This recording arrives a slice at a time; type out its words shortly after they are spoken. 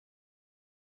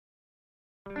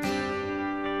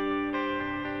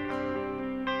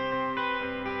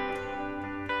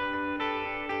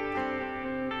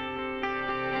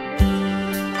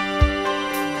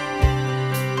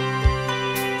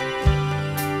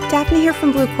Daphne here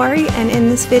from Blue Quarry, and in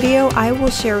this video I will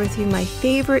share with you my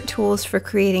favorite tools for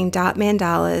creating dot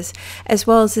mandalas, as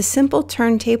well as the simple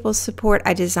turntable support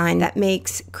I designed that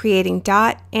makes creating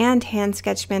dot and hand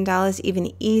sketch mandalas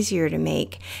even easier to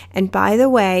make. And by the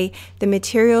way, the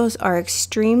materials are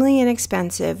extremely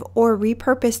inexpensive or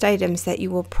repurposed items that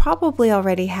you will probably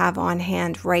already have on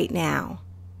hand right now.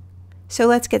 So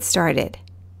let's get started.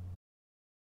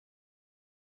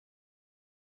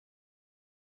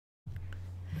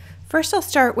 First, I'll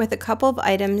start with a couple of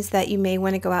items that you may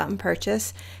want to go out and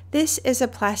purchase. This is a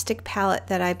plastic palette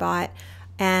that I bought,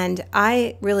 and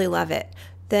I really love it.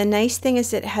 The nice thing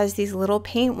is it has these little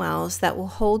paint wells that will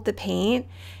hold the paint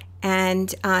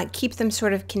and keep them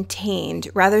sort of contained,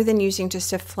 rather than using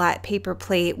just a flat paper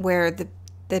plate where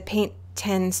the paint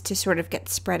tends to sort of get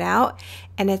spread out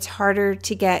and it's harder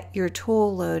to get your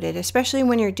tool loaded, especially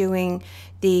when you're doing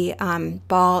the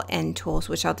ball end tools,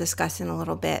 which I'll discuss in a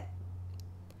little bit.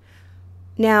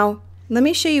 Now, let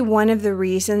me show you one of the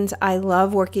reasons I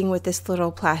love working with this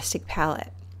little plastic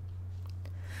palette.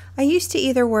 I used to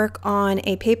either work on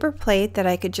a paper plate that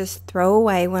I could just throw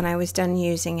away when I was done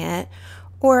using it,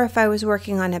 or if I was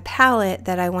working on a palette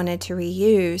that I wanted to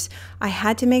reuse, I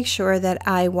had to make sure that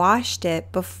I washed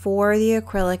it before the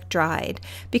acrylic dried,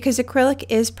 because acrylic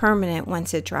is permanent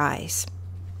once it dries.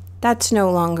 That's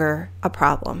no longer a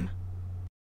problem.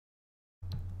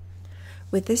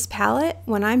 With this palette,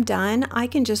 when I'm done, I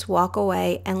can just walk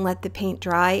away and let the paint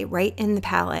dry right in the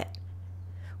palette.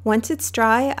 Once it's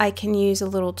dry, I can use a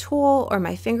little tool or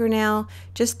my fingernail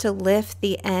just to lift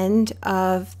the end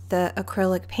of the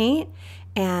acrylic paint,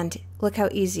 and look how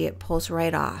easy it pulls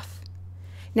right off.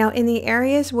 Now, in the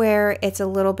areas where it's a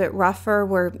little bit rougher,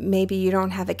 where maybe you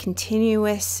don't have a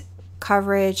continuous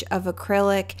coverage of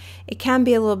acrylic, it can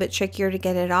be a little bit trickier to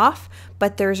get it off,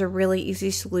 but there's a really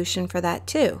easy solution for that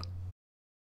too.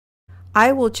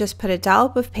 I will just put a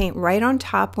dollop of paint right on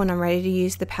top when I'm ready to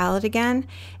use the palette again,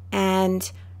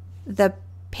 and the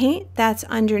paint that's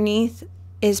underneath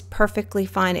is perfectly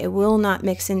fine. It will not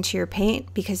mix into your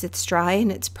paint because it's dry and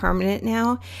it's permanent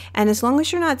now, and as long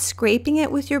as you're not scraping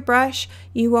it with your brush,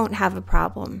 you won't have a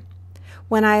problem.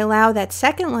 When I allow that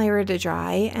second layer to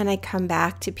dry and I come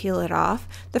back to peel it off,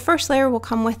 the first layer will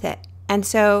come with it, and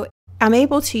so I'm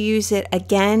able to use it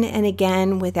again and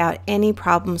again without any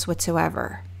problems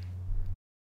whatsoever.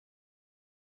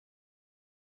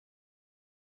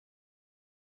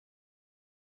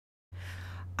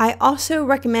 I also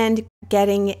recommend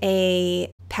getting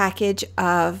a package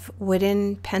of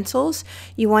wooden pencils.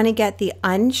 You want to get the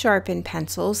unsharpened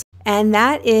pencils, and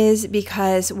that is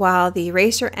because while the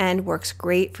eraser end works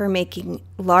great for making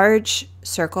large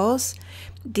circles,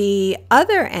 the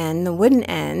other end, the wooden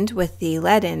end with the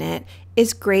lead in it,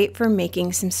 is great for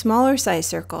making some smaller size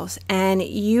circles, and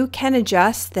you can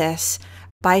adjust this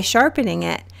by sharpening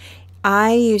it.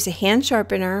 I use a hand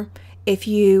sharpener. If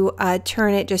you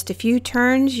turn it just a few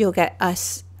turns, you'll get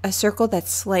a circle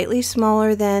that's slightly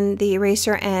smaller than the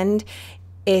eraser end.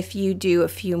 If you do a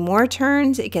few more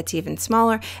turns, it gets even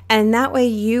smaller. And that way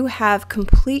you have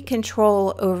complete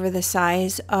control over the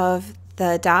size of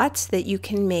the dots that you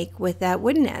can make with that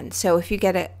wooden end. So if you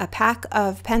get a pack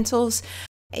of pencils,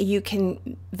 you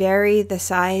can vary the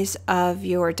size of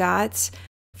your dots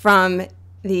from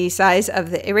the size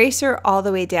of the eraser all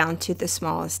the way down to the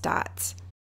smallest dots.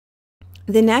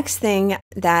 The next thing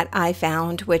that I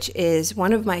found, which is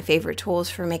one of my favorite tools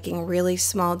for making really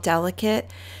small, delicate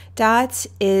dots,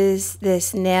 is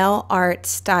this nail art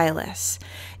stylus.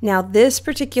 Now, this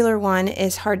particular one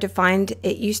is hard to find.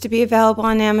 It used to be available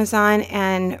on Amazon,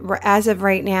 and as of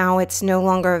right now, it's no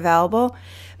longer available.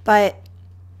 But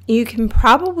you can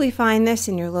probably find this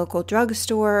in your local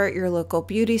drugstore, your local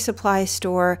beauty supply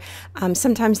store.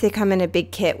 Sometimes they come in a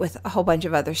big kit with a whole bunch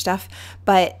of other stuff,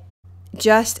 but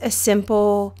just a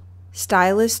simple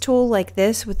stylus tool like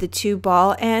this with the two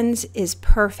ball ends is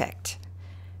perfect.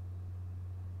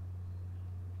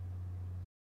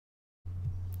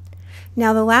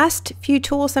 Now, the last few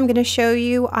tools I'm going to show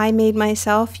you, I made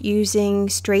myself using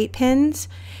straight pins,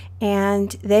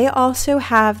 and they also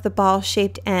have the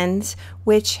ball-shaped ends,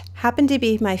 which happen to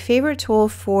be my favorite tool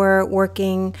for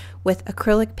working with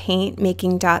acrylic paint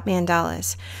making dot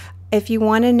mandalas. If you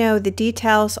want to know the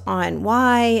details on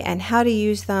why and how to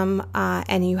use them,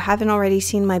 and you haven't already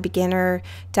seen my beginner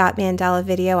dot mandala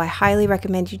video, I highly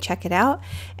recommend you check it out,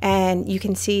 and you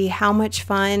can see how much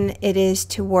fun it is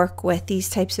to work with these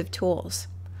types of tools.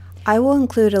 I will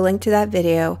include a link to that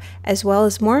video, as well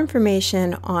as more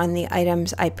information on the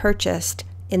items I purchased,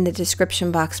 in the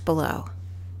description box below.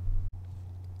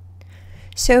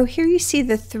 So here you see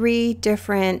the 3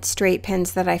 different straight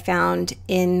pins that I found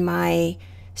in my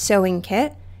sewing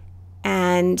kit,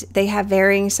 and they have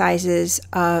varying sizes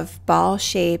of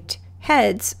ball-shaped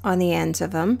heads on the ends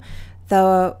of them.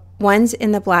 The ones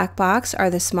in the black box are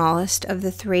the smallest of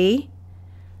the three.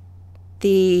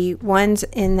 The ones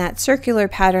in that circular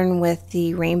pattern with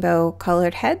the rainbow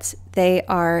colored heads, they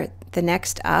are the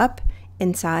next up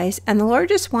in size, and the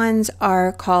largest ones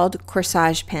are called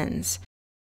corsage pins.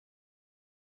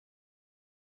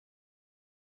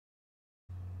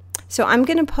 So I'm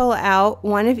going to pull out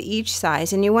one of each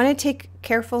size, and you want to take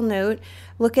careful note.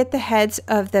 Look at the heads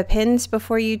of the pins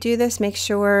before you do this. Make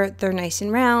sure they're nice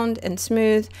and round and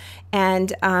smooth.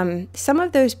 And some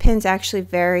of those pins actually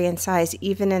vary in size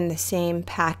even in the same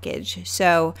package.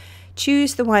 So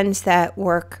choose the ones that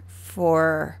work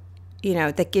for,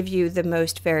 that give you the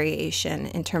most variation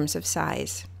in terms of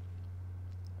size.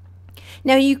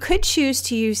 Now you could choose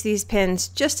to use these pins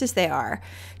just as they are.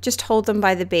 Just hold them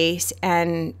by the base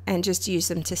and just use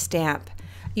them to stamp.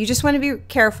 You just want to be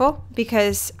careful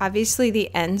because obviously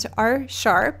the ends are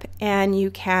sharp and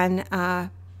you can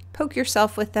poke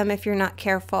yourself with them if you're not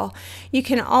careful. You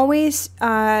can always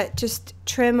just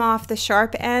trim off the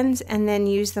sharp ends and then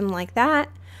use them like that.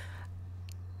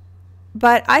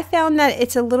 But I found that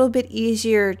it's a little bit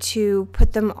easier to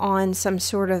put them on some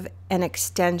sort of an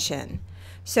extension.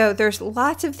 So there's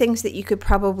lots of things that you could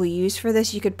probably use for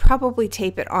this. You could probably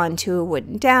tape it onto a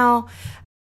wooden dowel.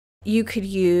 You could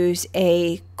use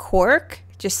a cork,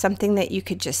 just something that you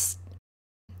could just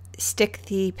stick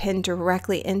the pin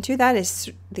directly into. That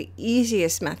is the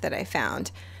easiest method I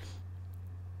found.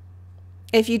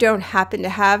 If you don't happen to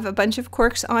have a bunch of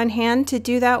corks on hand to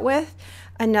do that with,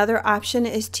 another option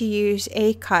is to use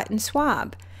a cotton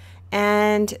swab.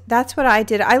 And that's what I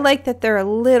did. I like that they're a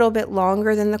little bit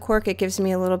longer than the cork. It gives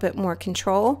me a little bit more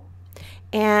control.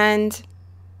 And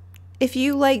if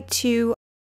you like to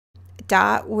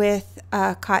dot with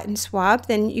a cotton swab,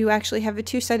 then you actually have a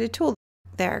two-sided tool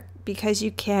there, because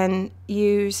you can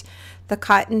use the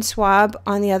cotton swab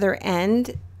on the other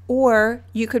end, or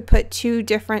you could put two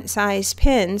different size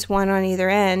pins, one on either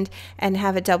end, and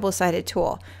have a double-sided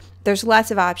tool. There's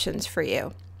lots of options for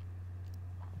you.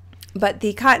 But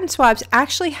the cotton swabs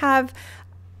actually have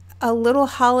a little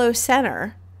hollow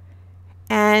center,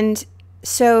 and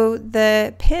so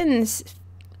the pins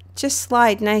just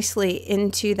slide nicely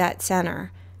into that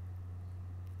center,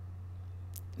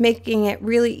 making it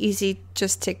really easy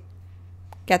just to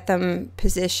get them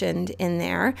positioned in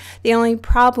there. The only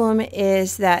problem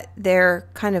is that they're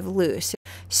kind of loose.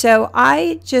 So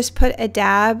I just put a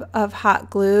dab of hot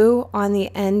glue on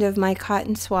the end of my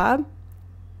cotton swab.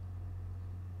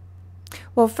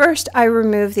 Well, first I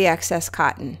remove the excess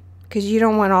cotton because you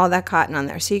don't want all that cotton on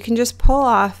there. So you can just pull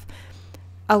off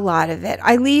a lot of it.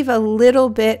 I leave a little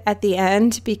bit at the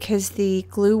end because the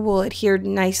glue will adhere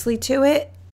nicely to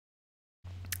it,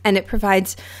 and it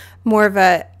provides more of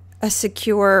a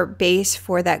secure base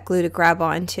for that glue to grab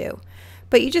onto.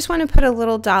 But you just want to put a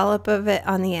little dollop of it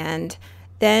on the end.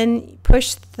 Then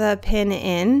push the pin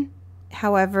in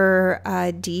however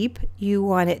deep you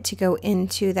want it to go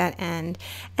into that end.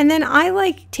 And then I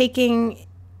like taking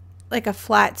like a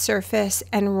flat surface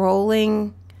and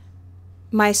rolling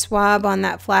my swab on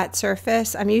that flat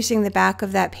surface. I'm using the back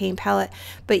of that paint palette,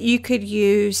 but you could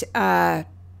use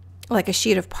like a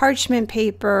sheet of parchment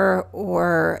paper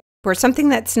or something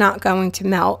that's not going to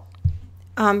melt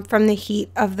from the heat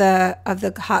of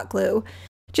the hot glue,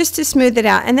 just to smooth it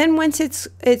out. And then once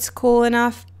it's cool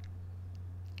enough,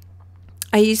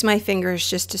 I use my fingers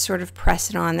just to sort of press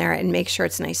it on there and make sure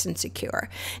it's nice and secure.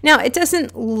 Now, it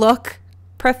doesn't look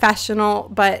professional,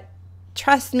 but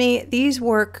trust me, these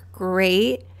work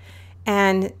great.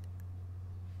 And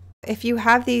if you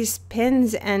have these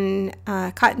pins and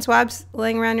cotton swabs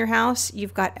laying around your house,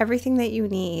 you've got everything that you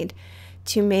need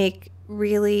to make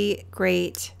really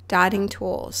great dotting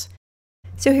tools.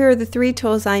 So here are the 3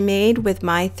 tools I made with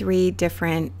my 3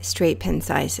 different straight pin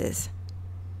sizes.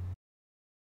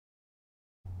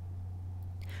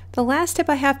 The last tip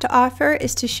I have to offer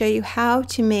is to show you how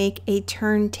to make a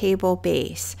turntable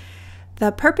base.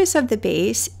 The purpose of the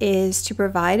base is to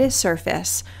provide a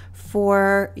surface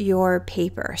for your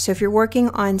paper. So if you're working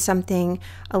on something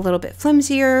a little bit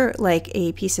flimsier, like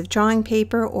a piece of drawing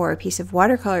paper or a piece of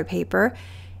watercolor paper,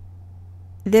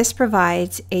 this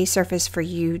provides a surface for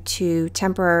you to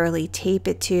temporarily tape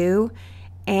it to,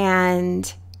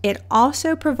 and it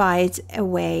also provides a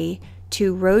way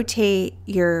to rotate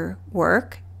your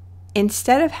work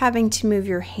instead of having to move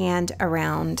your hand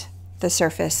around the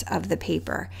surface of the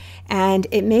paper, and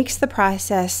it makes the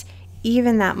process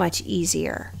even that much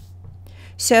easier.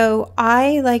 So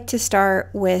I like to start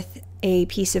with a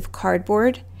piece of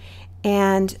cardboard,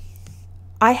 and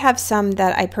I have some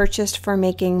that I purchased for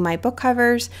making my book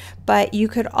covers, but you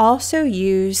could also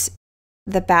use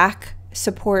the back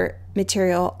support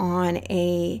material on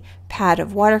a pad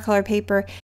of watercolor paper.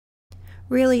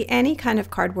 Really, any kind of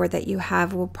cardboard that you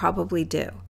have will probably do.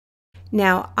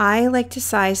 Now, I like to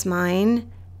size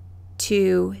mine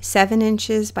to 7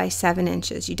 inches by 7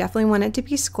 inches. You definitely want it to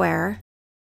be square.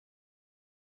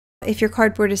 If your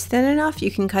cardboard is thin enough,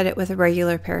 you can cut it with a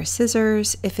regular pair of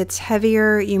scissors. If it's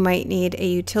heavier, you might need a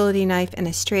utility knife and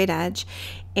a straight edge.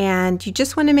 And you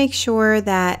just want to make sure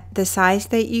that the size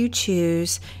that you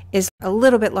choose is a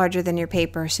little bit larger than your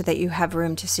paper so that you have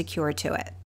room to secure to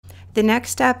it. The next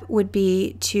step would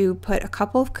be to put a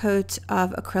couple of coats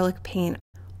of acrylic paint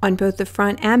on both the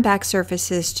front and back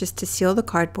surfaces just to seal the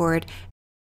cardboard.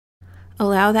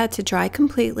 Allow that to dry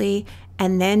completely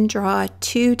and then draw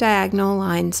 2 diagonal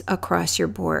lines across your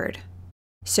board.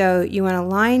 So you want to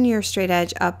line your straight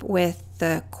edge up with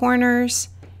the corners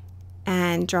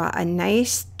and draw a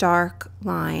nice dark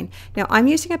line. Now I'm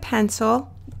using a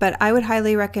pencil, but I would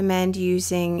highly recommend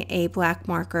using a black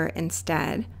marker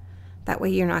instead. That way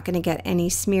you're not going to get any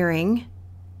smearing.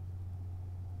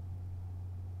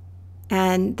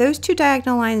 And those 2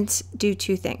 diagonal lines do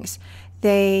 2 things.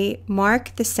 They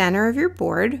mark the center of your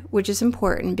board, which is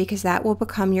important because that will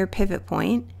become your pivot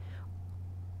point.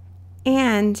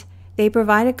 And they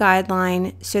provide a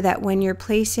guideline so that when you're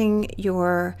placing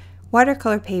your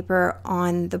watercolor paper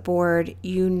on the board,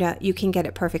 you know you can get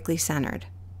it perfectly centered.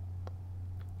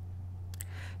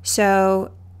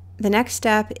 So the next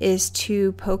step is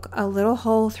to poke a little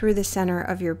hole through the center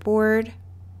of your board.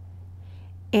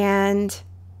 And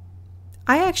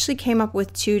I actually came up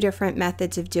with 2 different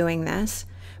methods of doing this.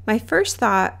 My first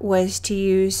thought was to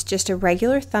use just a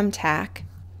regular thumbtack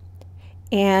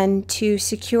and to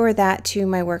secure that to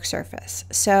my work surface.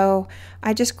 So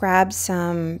I just grabbed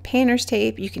some painter's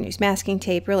tape. You can use masking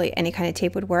tape, really any kind of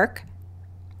tape would work.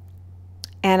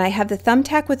 And I have the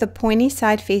thumbtack with the pointy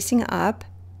side facing up.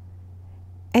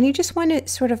 And you just want to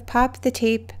sort of pop the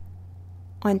tape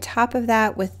on top of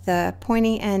that with the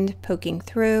pointy end poking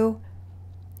through.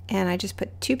 And I just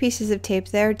put 2 pieces of tape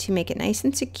there to make it nice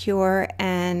and secure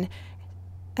and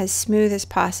as smooth as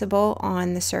possible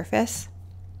on the surface.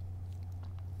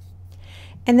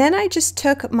 And then I just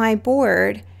took my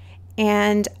board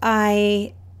and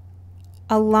I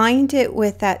aligned it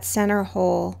with that center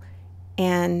hole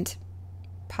and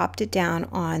popped it down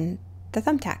on the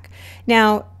thumbtack.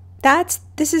 Now,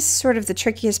 this is sort of the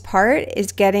trickiest part,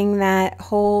 is getting that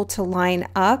hole to line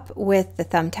up with the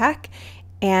thumbtack.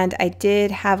 And I did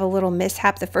have a little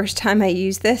mishap the first time I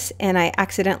used this, and I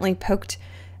accidentally poked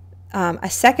a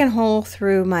second hole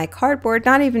through my cardboard,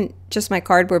 not even just my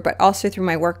cardboard, but also through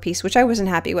my workpiece, which I wasn't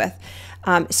happy with.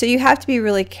 So you have to be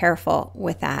really careful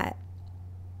with that.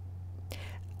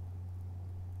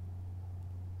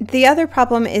 The other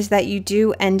problem is that you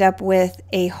do end up with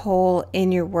a hole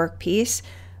in your workpiece,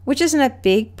 which isn't a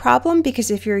big problem because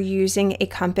if you're using a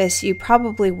compass, you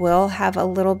probably will have a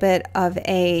little bit of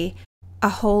a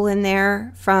hole in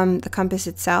there from the compass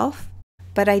itself.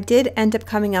 But I did end up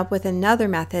coming up with another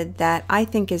method that I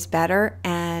think is better,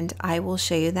 and I will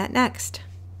show you that next.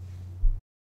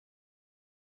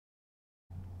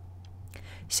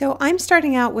 So I'm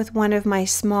starting out with one of my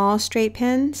small straight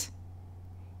pins,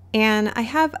 and I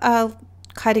have a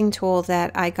cutting tool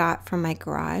that I got from my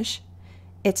garage.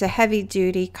 It's a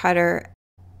heavy-duty cutter,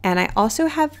 and I also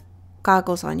have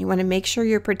goggles on. You want to make sure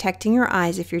you're protecting your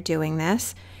eyes if you're doing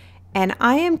this. And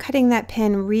I am cutting that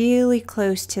pin really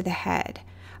close to the head.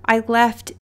 I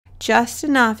left just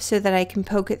enough so that I can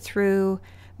poke it through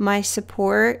my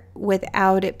support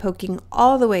without it poking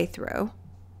all the way through.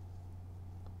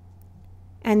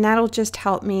 And that'll just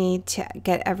help me to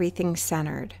get everything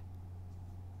centered.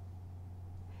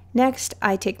 Next,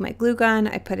 I take my glue gun,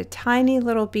 I put a tiny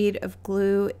little bead of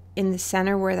glue in the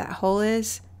center where that hole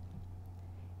is,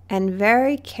 and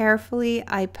very carefully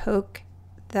I poke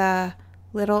the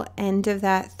little end of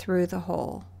that through the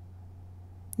hole.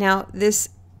 Now this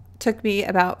took me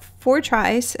about 4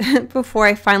 tries before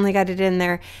I finally got it in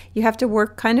there. You have to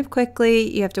work kind of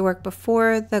quickly. You have to work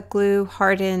before the glue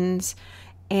hardens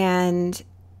and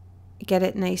get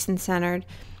it nice and centered.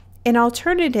 An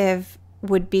alternative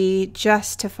would be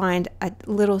just to find a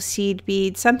little seed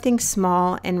bead, something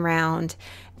small and round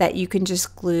that you can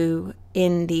just glue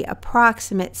in the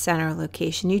approximate center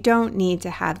location. You don't need to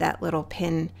have that little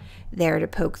pin there to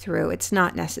poke through. It's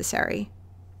not necessary.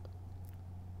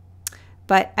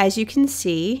 But as you can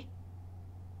see,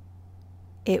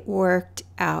 it worked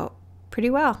out pretty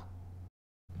well.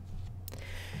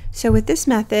 So with this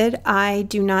method, I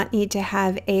do not need to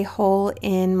have a hole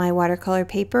in my watercolor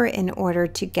paper in order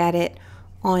to get it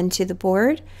onto the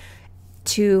board.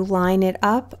 To line it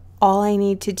up, all I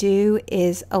need to do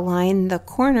is align the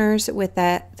corners with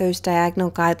those diagonal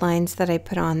guidelines that I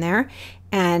put on there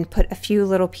and put a few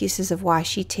little pieces of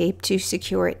washi tape to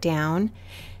secure it down.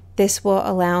 This will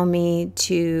allow me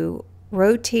to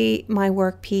rotate my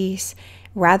workpiece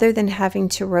rather than having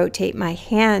to rotate my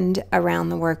hand around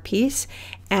the workpiece,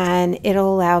 and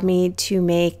it'll allow me to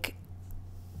make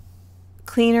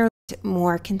cleaner,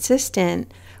 more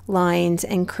consistent lines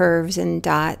and curves and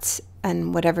dots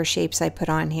and whatever shapes I put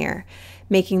on here,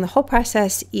 making the whole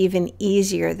process even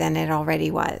easier than it already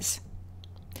was.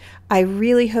 I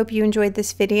really hope you enjoyed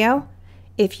this video.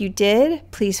 If you did,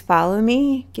 please follow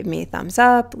me, give me a thumbs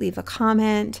up, leave a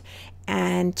comment,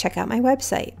 and check out my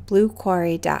website,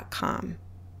 bluequarry.com.